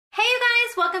Hey you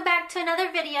guys, welcome back to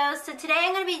another video. So today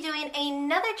I'm going to be doing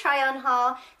another try on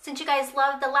haul. Since you guys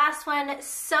loved the last one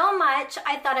so much,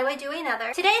 I thought I would do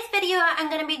another. Today's video I'm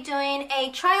going to be doing a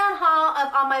try on haul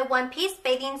of all my one-piece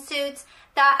bathing suits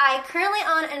that I currently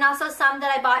own and also some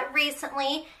that I bought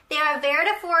recently. They are very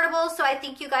affordable, so I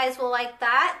think you guys will like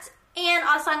that. And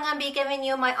also I'm going to be giving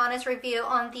you my honest review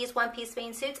on these one-piece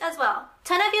bathing suits as well. A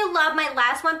ton of you loved my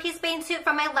last one-piece bathing suit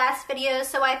from my last video,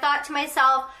 so I thought to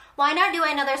myself, why not do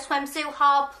another swimsuit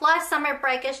haul? Plus summer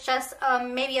break is just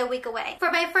maybe a week away. For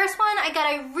my first one, I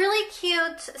got a really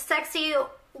cute, sexy,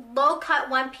 low-cut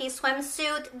one-piece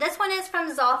swimsuit. This one is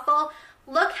from Zaful.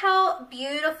 Look how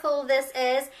beautiful this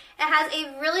is. It has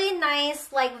a really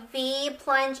nice like V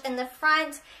plunge in the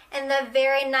front and the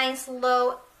very nice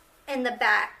low in the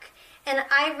back. And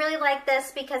I really like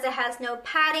this because it has no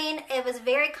padding. It was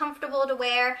very comfortable to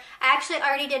wear. I actually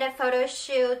already did a photo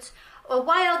shoot a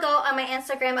while ago on my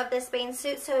Instagram of this bathing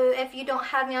suit, so if you don't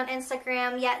have me on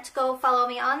Instagram yet, go follow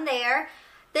me on there.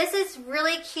 This is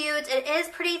really cute. It is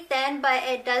pretty thin, but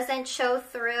it doesn't show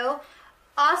through.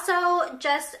 Also,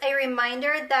 just a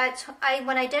reminder that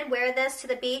when I did wear this to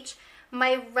the beach,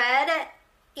 my red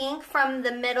ink from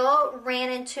the middle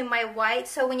ran into my white,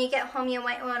 so when you get home you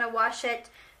might want to wash it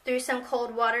through some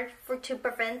cold water to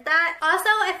prevent that. Also,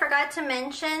 I forgot to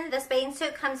mention, this bathing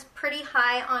suit comes pretty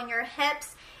high on your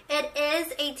hips. It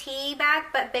is a tee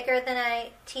back, but bigger than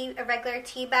a regular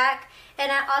tee back. And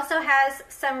it also has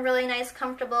some really nice,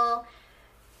 comfortable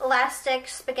elastic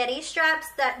spaghetti straps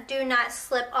that do not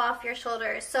slip off your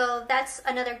shoulders. So that's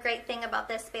another great thing about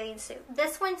this bathing suit.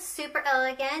 This one's super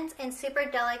elegant and super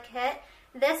delicate.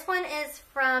 This one is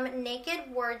from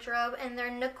Naked Wardrobe and their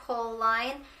Nicole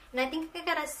line. And I think I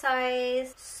got a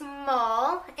size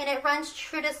small, and it runs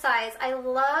true to size. I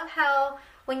love how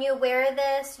when you wear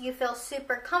this, you feel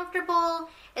super comfortable.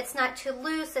 It's not too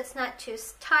loose, it's not too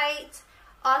tight.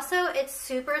 Also, it's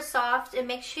super soft. It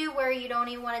makes you where you don't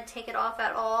even want to take it off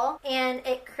at all. And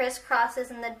it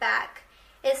crisscrosses in the back.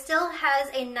 It still has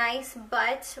a nice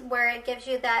butt where it gives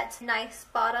you that nice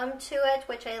bottom to it,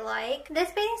 which I like.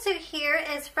 This bathing suit here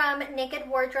is from Naked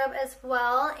Wardrobe as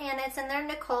well, and it's in their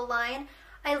Nicole line.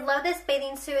 I love this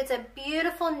bathing suit. It's a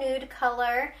beautiful nude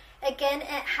color. Again, it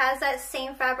has that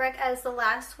same fabric as the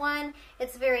last one.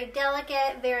 It's very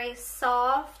delicate, very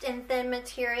soft and thin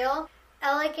material.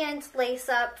 Elegant lace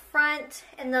up front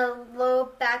and the low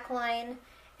back line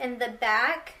in the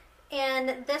back.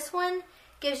 And this one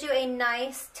gives you a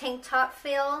nice tank top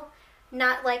feel,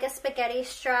 not like a spaghetti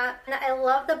strap. And I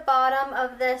love the bottom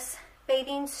of this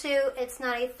bathing suit. It's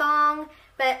not a thong,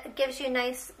 but it gives you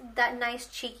that nice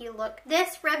cheeky look.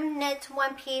 This rib knit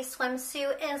one-piece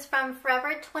swimsuit is from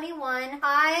Forever 21.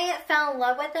 I fell in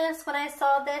love with this when I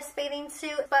saw this bathing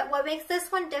suit, but what makes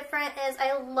this one different is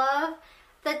I love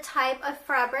the type of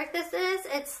fabric this is.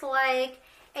 It's like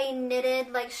a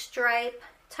knitted like stripe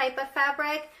type of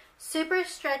fabric. Super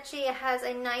stretchy. It has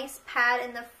a nice pad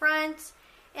in the front,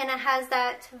 and it has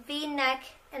that V-neck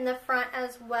in the front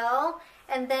as well.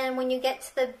 And then when you get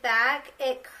to the back,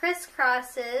 it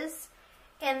crisscrosses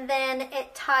and then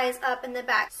it ties up in the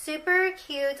back. Super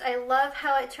cute. I love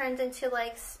how it turns into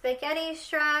like spaghetti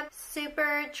strap.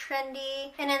 Super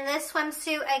trendy. And in this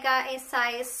swimsuit, I got a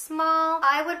size small.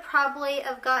 I would probably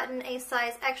have gotten a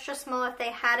size extra small if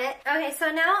they had it. Okay,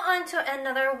 so now on to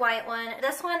another white one.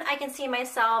 This one I can see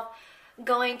myself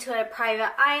going to a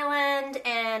private island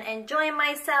and enjoying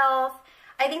myself.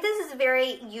 I think this is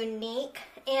very unique,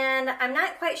 and I'm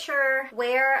not quite sure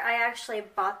where I actually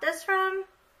bought this from.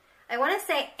 I want to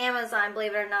say Amazon,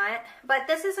 believe it or not, but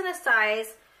this is in a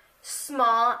size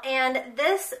small, and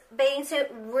this bathing suit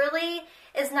really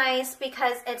is nice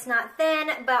because it's not thin,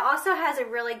 but also has a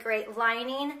really great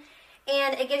lining,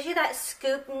 and it gives you that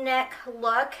scoop neck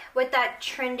look with that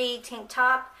trendy tank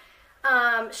top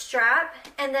strap,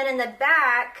 and then in the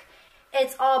back,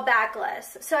 it's all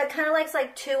backless. So it kind of looks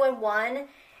like 2-in-1.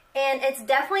 And it's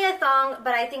definitely a thong,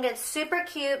 but I think it's super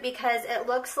cute because it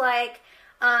looks like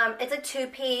it's a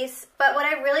two-piece. But what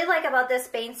I really like about this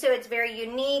bathing suit, it's very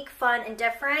unique, fun, and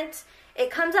different.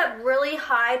 It comes up really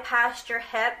high past your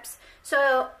hips.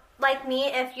 So like me,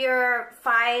 if you're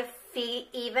 5 feet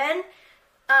even,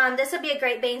 this would be a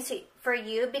great bathing suit for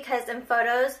you because in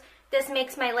photos, this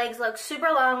makes my legs look super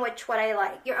long, which what I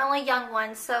like. You're only young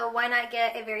ones, so why not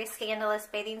get a very scandalous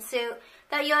bathing suit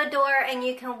that you adore and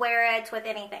you can wear it with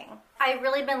anything. I've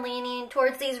really been leaning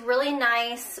towards these really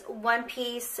nice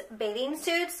one-piece bathing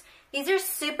suits. These are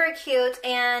super cute,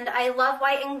 and I love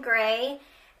white and gray.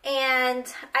 And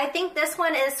I think this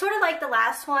one is sort of like the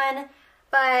last one,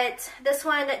 but this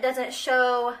one doesn't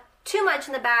show too much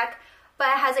in the back. but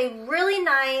it has a really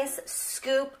nice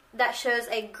scoop that shows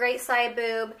a great side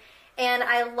boob, and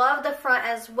I love the front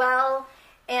as well,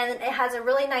 and it has a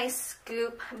really nice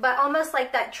scoop, but almost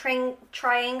like that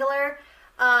triangular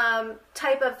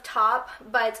type of top,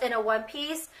 but it's in a one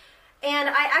piece. And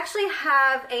I actually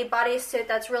have a bodysuit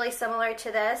that's really similar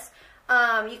to this.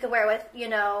 You can wear it with, you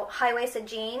know, high-waisted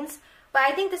jeans. But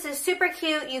I think this is super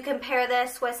cute. You can pair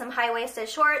this with some high-waisted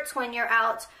shorts when you're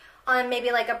out on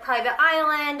maybe like a private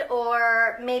island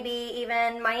or maybe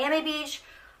even Miami Beach,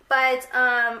 but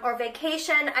or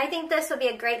vacation. I think this would be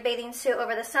a great bathing suit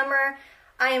over the summer.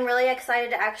 I am really excited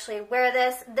to actually wear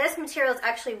this. This material is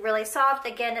actually really soft.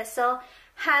 Again, it still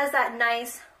has that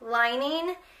nice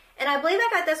lining. And I believe I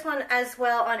got this one as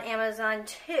well on Amazon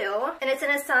too. And it's in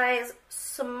a size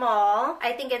small.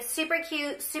 I think it's super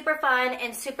cute, super fun,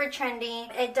 and super trendy.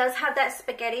 It does have that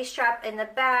spaghetti strap in the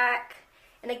back.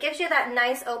 And it gives you that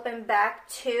nice open back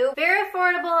too. Very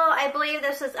affordable. I believe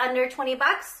this is under 20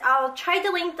 bucks. I'll try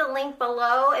to link the link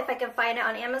below if I can find it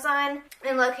on Amazon.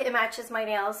 And look, it matches my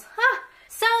nails.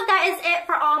 So that is it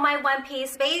for all my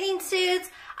one-piece bathing suits.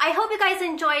 I hope you guys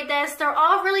enjoyed this. They're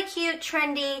all really cute,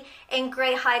 trendy, and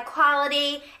great high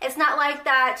quality. It's not like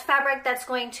that fabric that's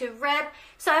going to rip.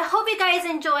 So I hope you guys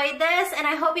enjoyed this, and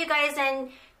I hope you guys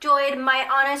enjoyed my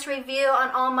honest review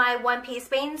on all my one-piece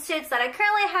bathing suits that I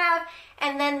currently have,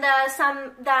 and then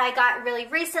some that I got really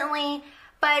recently.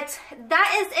 But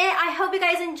that is it. I hope you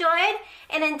guys enjoyed,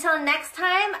 and until next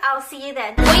time, I'll see you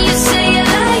then. When you say it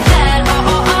like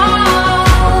that,